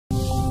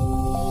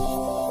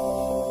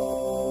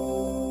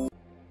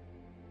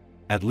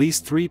At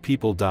least 3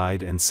 people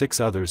died and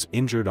 6 others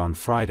injured on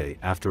Friday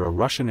after a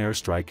Russian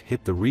airstrike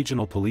hit the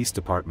regional police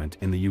department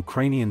in the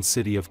Ukrainian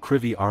city of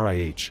Kryvyi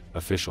Rih,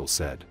 officials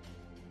said.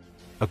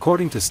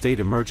 According to State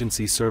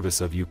Emergency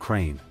Service of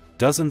Ukraine,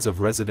 dozens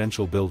of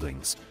residential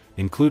buildings,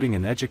 including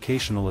an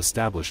educational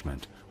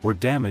establishment, were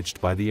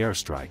damaged by the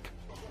airstrike.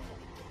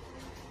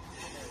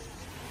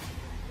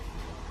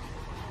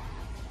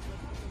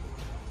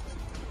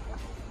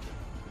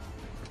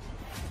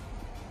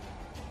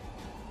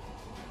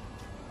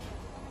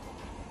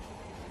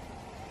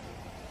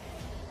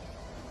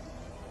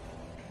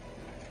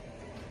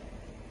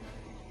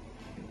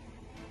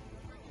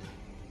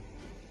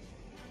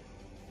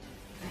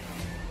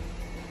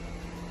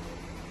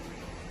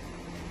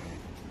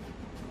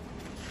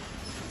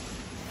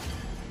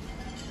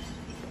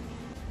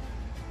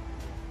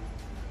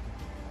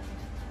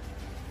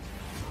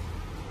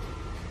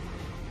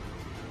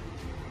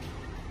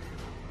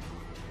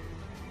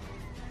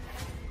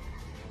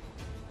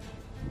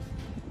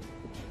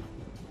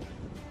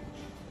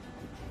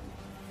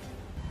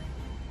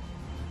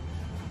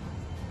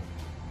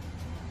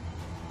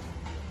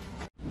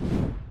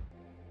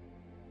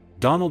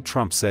 Donald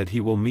Trump said he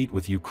will meet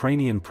with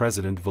Ukrainian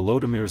President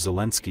Volodymyr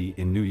Zelensky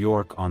in New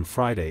York on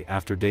Friday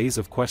after days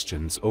of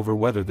questions over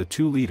whether the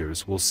two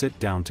leaders will sit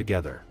down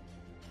together.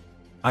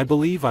 "I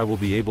believe I will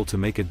be able to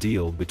make a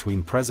deal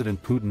between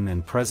President Putin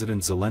and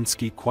President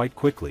Zelensky quite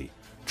quickly,"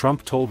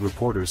 Trump told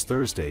reporters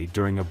Thursday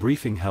during a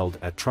briefing held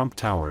at Trump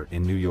Tower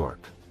in New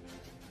York.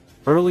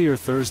 Earlier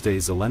Thursday,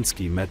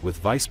 Zelensky met with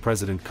Vice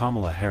President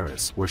Kamala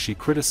Harris, where she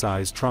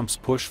criticized Trump's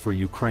push for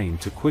Ukraine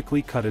to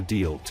quickly cut a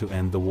deal to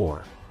end the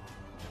war.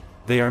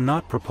 "They are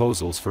not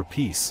proposals for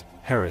peace,"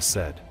 Harris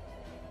said.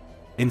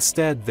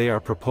 "Instead, they are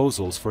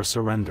proposals for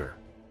surrender."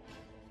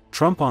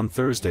 Trump on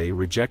Thursday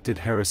rejected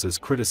Harris's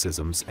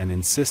criticisms and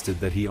insisted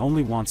that he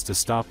only wants to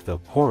stop the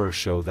horror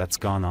show that's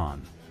gone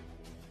on.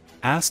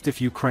 Asked if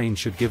Ukraine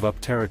should give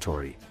up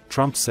territory,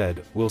 Trump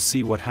said, "We'll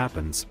see what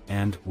happens,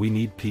 and we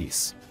need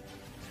peace."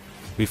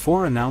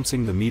 Before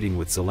announcing the meeting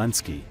with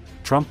Zelensky,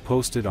 Trump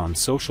posted on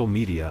social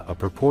media a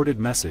purported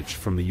message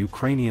from the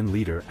Ukrainian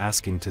leader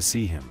asking to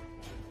see him.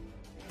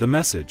 The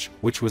message,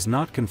 which was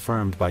not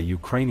confirmed by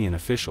Ukrainian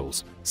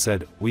officials,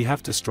 said, "We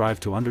have to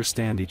strive to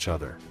understand each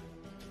other."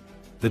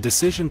 The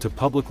decision to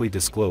publicly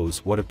disclose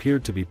what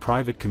appeared to be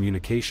private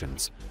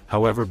communications,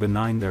 however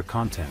benign their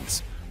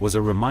contents, was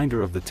a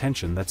reminder of the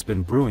tension that's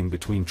been brewing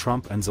between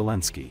Trump and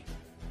Zelensky.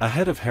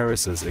 Ahead of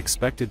Harris's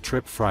expected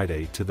trip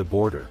Friday to the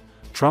border,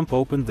 Trump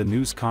opened the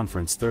news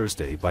conference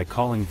Thursday by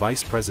calling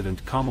Vice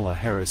President Kamala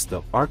Harris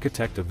the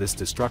architect of this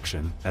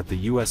destruction at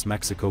the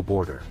US-Mexico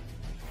border.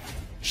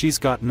 "She's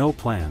got no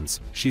plans,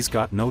 she's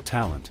got no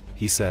talent,"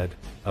 he said,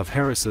 of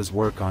Harris's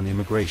work on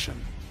immigration.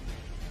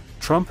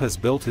 Trump has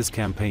built his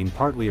campaign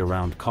partly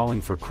around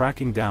calling for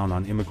cracking down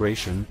on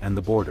immigration and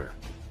the border.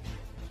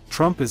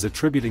 Trump is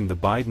attributing the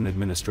Biden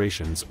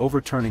administration's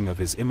overturning of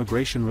his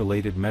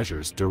immigration-related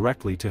measures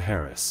directly to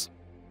Harris.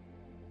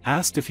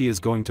 Asked if he is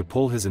going to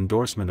pull his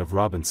endorsement of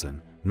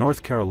Robinson,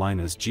 North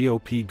Carolina's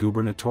GOP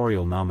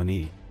gubernatorial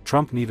nominee,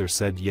 Trump neither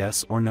said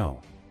yes or no.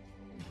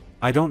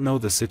 "I don't know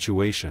the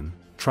situation,"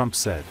 Trump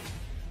said.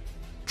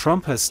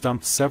 Trump has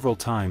stumped several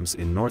times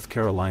in North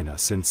Carolina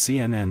since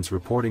CNN's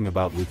reporting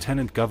about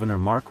Lieutenant Governor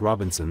Mark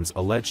Robinson's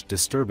alleged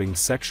disturbing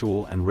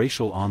sexual and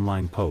racial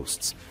online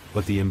posts,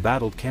 but the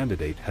embattled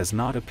candidate has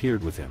not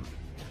appeared with him.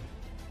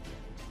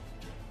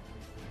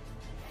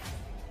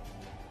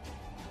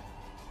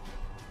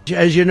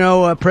 As you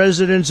know,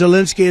 President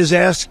Zelensky has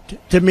asked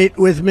to meet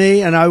with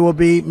me, and I will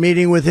be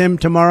meeting with him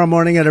tomorrow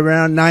morning at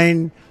around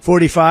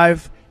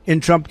 9:45 in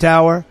Trump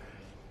Tower.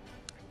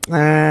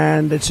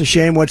 And it's a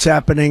shame what's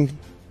happening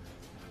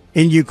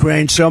in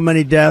Ukraine. So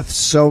many deaths,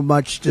 so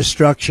much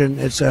destruction.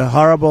 It's a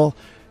horrible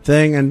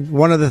thing. And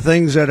one of the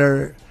things that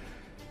are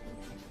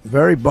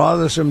very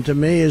bothersome to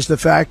me is the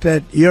fact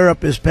that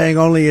Europe is paying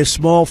only a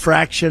small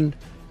fraction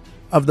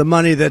of the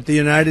money that the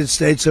United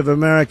States of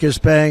America is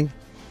paying.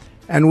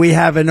 And we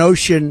have an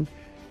ocean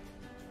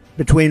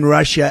between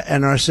Russia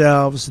and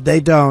ourselves. They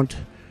don't.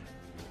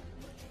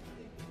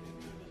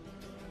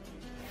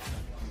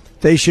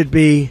 They should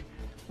be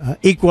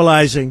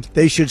equalizing.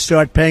 They should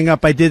start paying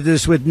up. I did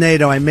this with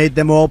NATO. I made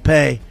them all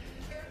pay.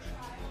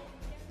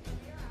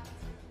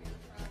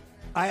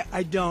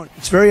 I don't.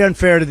 It's very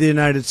unfair to the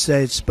United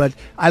States, but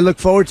I look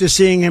forward to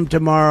seeing him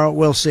tomorrow.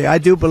 We'll see. I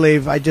do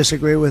believe I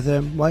disagree with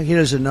him. Well, he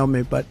doesn't know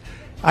me, but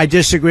I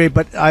disagree.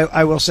 But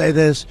I will say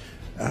this.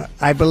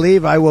 I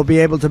believe I will be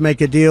able to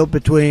make a deal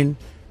between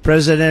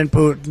President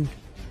Putin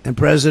and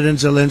President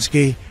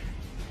Zelensky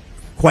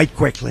quite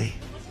quickly.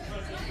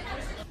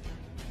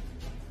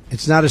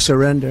 It's not a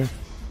surrender.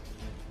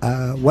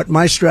 What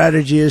my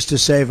strategy is to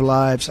save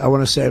lives. I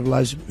want to save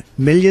lives.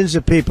 Millions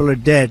of people are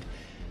dead.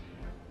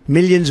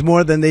 Millions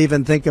more than they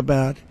even think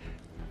about.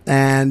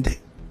 And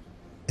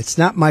it's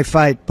not my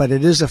fight, but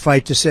it is a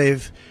fight to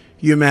save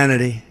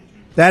humanity.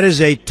 That is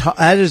a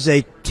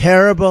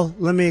terrible,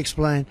 let me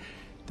explain.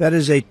 That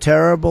is a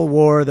terrible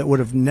war that would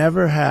have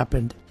never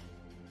happened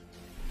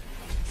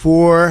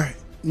for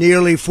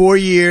nearly 4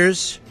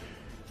 years,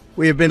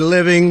 we have been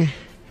living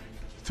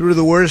through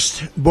the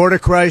worst border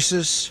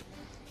crisis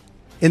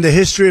in the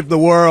history of the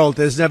world.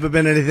 There's never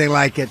been anything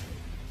like it,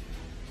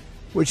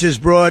 which has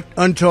brought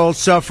untold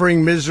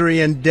suffering,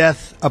 misery, and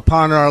death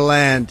upon our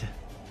land.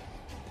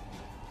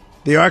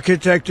 The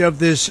architect of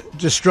this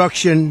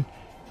destruction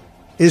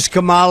is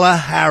Kamala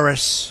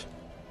Harris.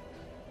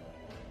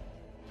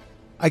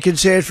 I can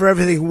say it for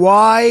everything.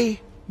 Why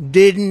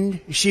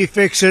didn't she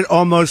fix it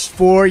almost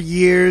 4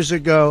 years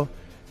ago?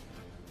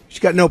 She's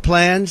got no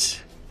plans,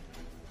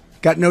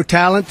 got no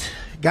talent,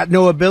 got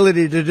no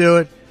ability to do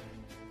it.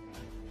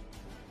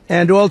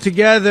 And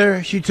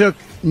altogether, she took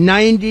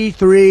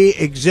 93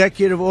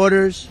 executive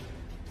orders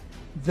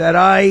that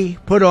I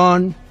put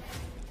on,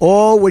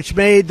 all which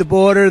made the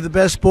border the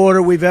best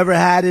border we've ever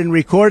had in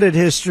recorded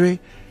history.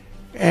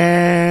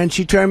 And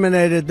she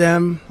terminated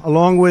them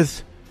along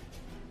with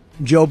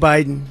Joe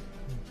Biden.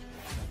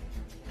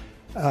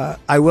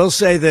 I will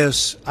say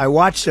this. I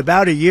watched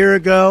about a year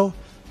ago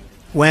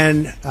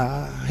when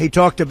he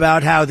talked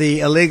about how the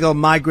illegal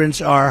migrants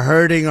are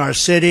hurting our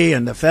city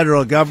and the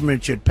federal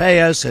government should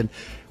pay us and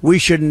we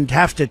shouldn't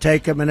have to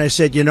take them. And I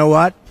said, you know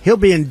what? He'll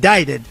be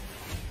indicted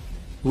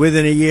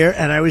within a year.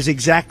 And I was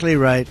exactly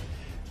right,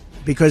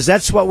 because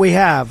that's what we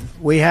have.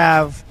 We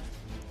have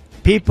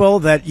people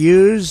that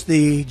use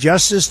the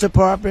Justice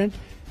Department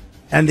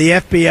and the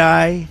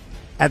FBI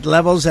at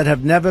levels that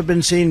have never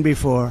been seen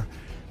before.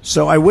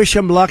 So I wish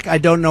him luck. I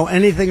don't know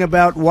anything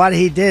about what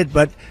he did,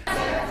 but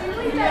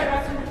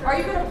are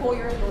you going to pull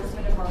your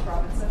endorsement of Mark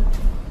Robinson?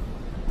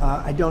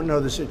 I don't know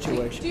the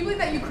situation. Do you believe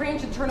that Ukraine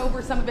should turn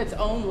over some of its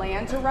own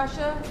land to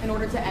Russia in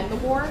order to end the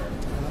war?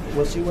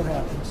 We'll see what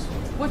happens.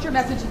 What's your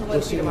message to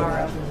Zelensky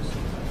tomorrow?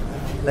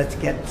 Let's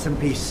get some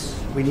peace.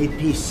 We need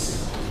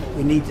peace.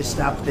 We need to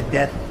stop the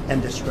death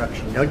and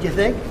destruction. Don't you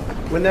think?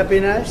 Wouldn't that be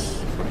nice?